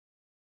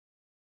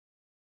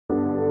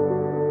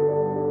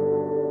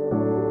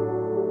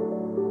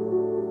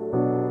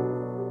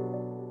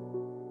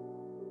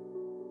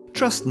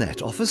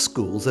TRUSTnet offers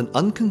schools an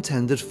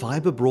uncontended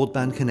fibre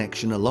broadband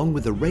connection along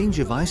with a range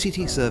of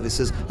ICT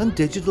services and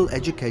digital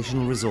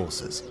educational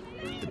resources.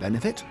 The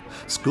benefit?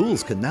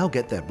 Schools can now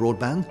get their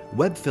broadband,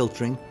 web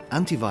filtering,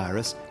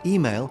 antivirus,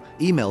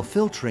 email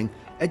filtering,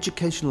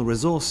 educational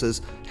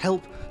resources,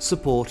 help,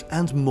 support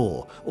and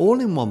more, all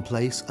in one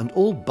place and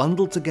all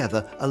bundled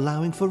together,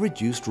 allowing for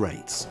reduced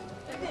rates.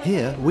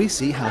 Here we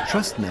see how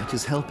TRUSTnet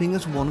is helping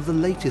at one of the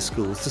latest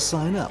schools to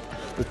sign up,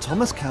 the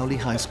Thomas Cowley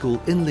High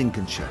School in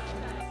Lincolnshire.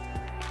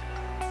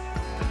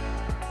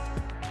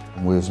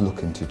 We was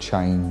looking to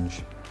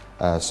change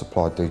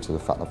supply due to the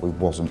fact that we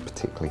wasn't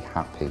particularly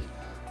happy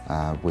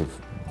with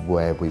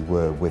where we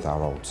were with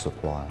our old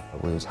supplier.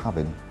 We was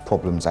having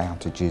problems,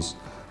 outages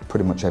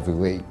pretty much every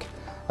week.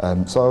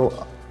 So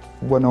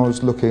when I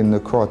was looking, the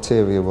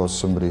criteria was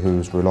somebody who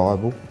was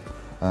reliable,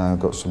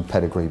 got some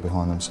pedigree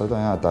behind them, so they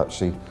had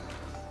actually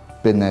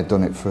been there,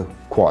 done it for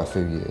quite a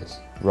few years,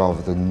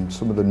 rather than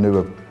some of the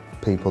newer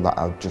people that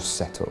are just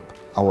set up.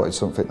 I wanted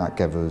something that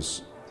gave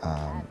us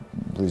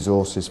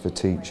resources for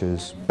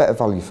teachers, better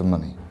value for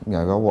money. You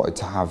know, I wanted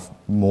to have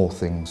more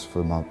things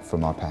for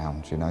my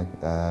pounds, you know.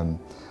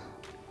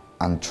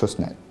 And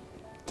TRUSTnet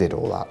did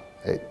all that.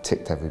 It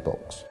ticked every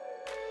box.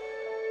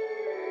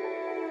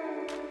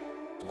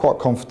 Quite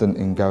confident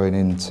in going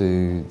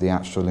into the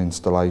actual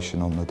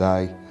installation on the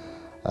day.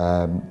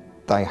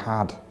 They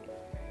had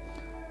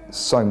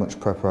so much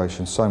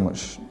preparation, so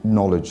much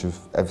knowledge of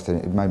everything.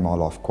 It made my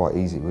life quite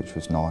easy, which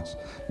was nice.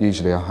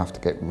 Usually I have to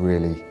get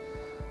really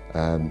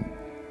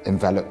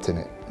enveloped in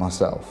it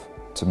myself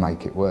to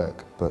make it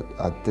work, but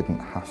I didn't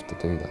have to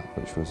do that,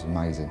 which was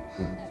amazing.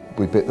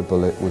 We bit the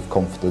bullet with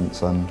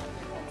confidence, and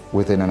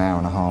within an hour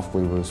and a half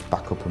we was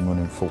back up and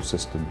running full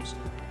systems.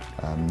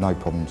 No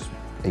problems,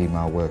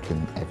 email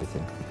working,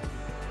 everything.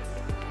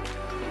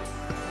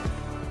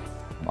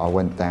 I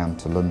went down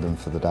to London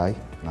for the day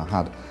and I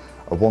had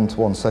a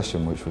one-to-one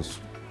session which was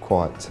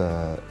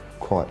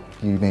quite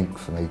unique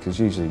for me, because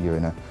usually you're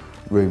in a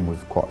room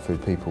with quite a few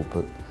people,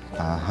 but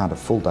I had a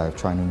full day of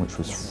training which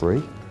was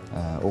free,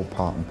 all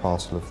part and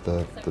parcel of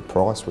the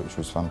price, which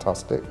was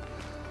fantastic.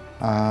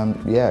 And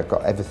yeah,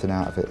 got everything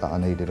out of it that I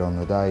needed on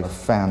the day. I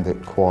found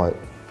it quite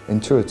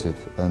intuitive,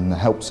 and the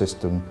help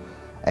system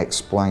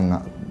explained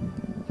that,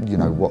 you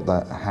know,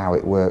 how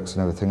it works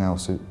and everything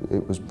else.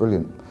 It was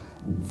brilliant.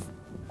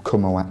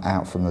 Come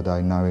out from the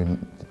day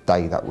knowing the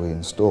day that we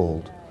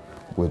installed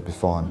would be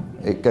fine.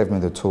 It gave me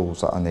the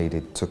tools that I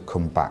needed to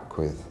come back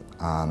with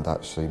and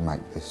actually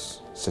make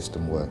this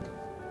system work.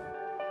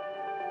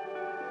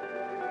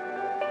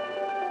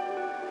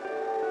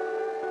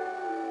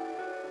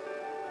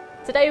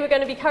 Today we're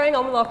going to be carrying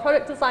on with our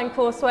product design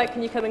coursework.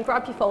 Can you come and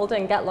grab your folder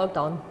and get logged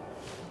on?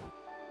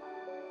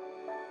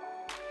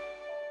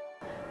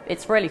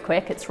 It's really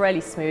quick, it's really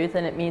smooth,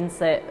 and it means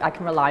that I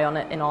can rely on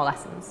it in all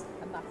lessons.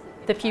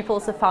 The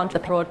pupils have found the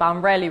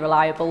broadband really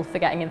reliable for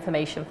getting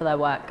information for their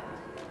work.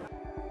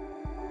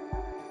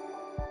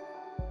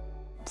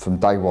 From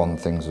day one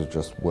things have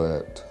just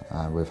worked.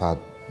 We've had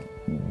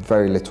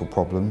very little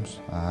problems.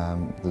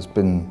 There's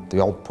been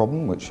the odd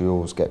problem which you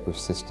always get with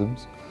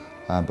systems,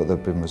 but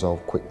they've been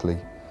resolved quickly,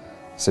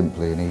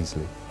 simply and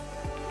easily.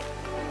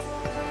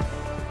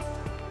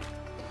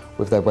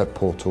 With their web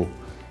portal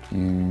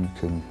you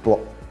can block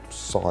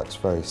sites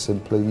very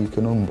simply, you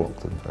can unblock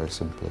them very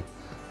simply.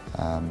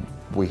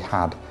 We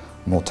had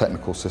a more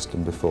technical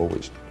system before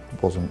which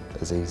wasn't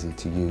as easy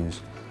to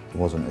use, it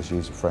wasn't as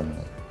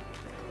user-friendly.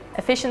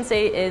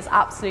 Efficiency is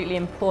absolutely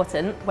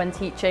important when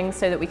teaching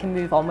so that we can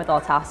move on with our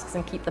tasks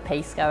and keep the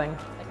pace going.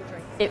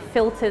 It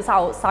filters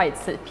out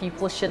sites that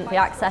pupils shouldn't be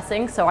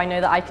accessing, so I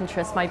know that I can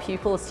trust my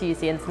pupils to use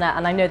the internet,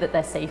 and I know that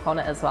they're safe on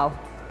it as well.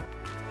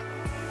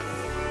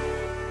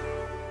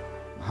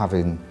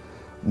 Having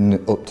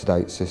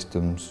up-to-date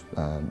systems,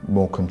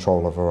 more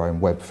control of our own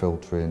web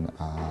filtering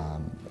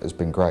has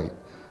been great.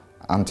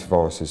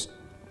 Antivirus is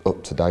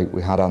up to date.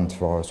 We had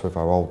antivirus with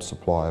our old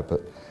supplier,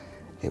 but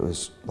it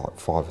was like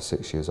 5 or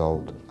 6 years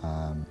old.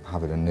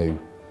 Having a new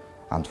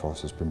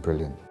antivirus has been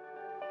brilliant.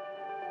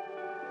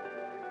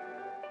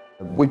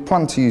 We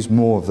plan to use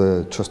more of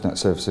the TRUSTnet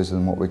services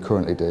than what we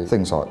currently do.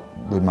 Things like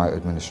remote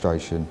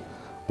administration,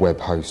 web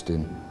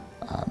hosting.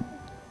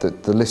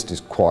 The list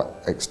is quite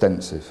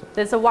extensive.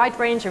 There's a wide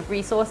range of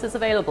resources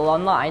available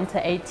online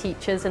to aid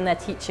teachers in their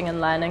teaching and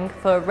learning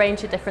for a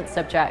range of different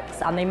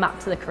subjects, and they map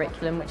to the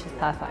curriculum, which is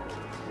perfect.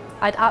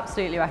 I'd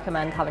absolutely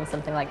recommend having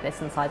something like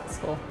this inside the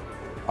school.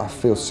 I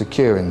feel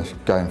secure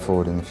going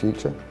forward in the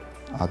future.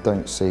 I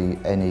don't see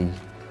any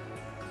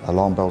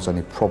alarm bells,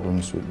 any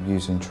problems with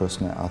using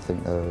TRUSTnet. I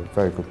think they're a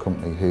very good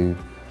company who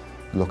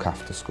look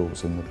after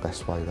schools in the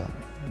best way that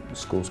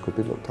schools could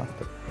be looked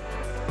after.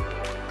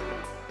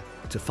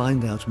 To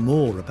find out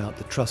more about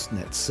the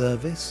TRUSTnet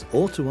service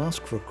or to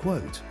ask for a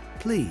quote,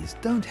 please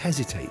don't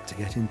hesitate to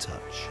get in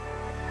touch.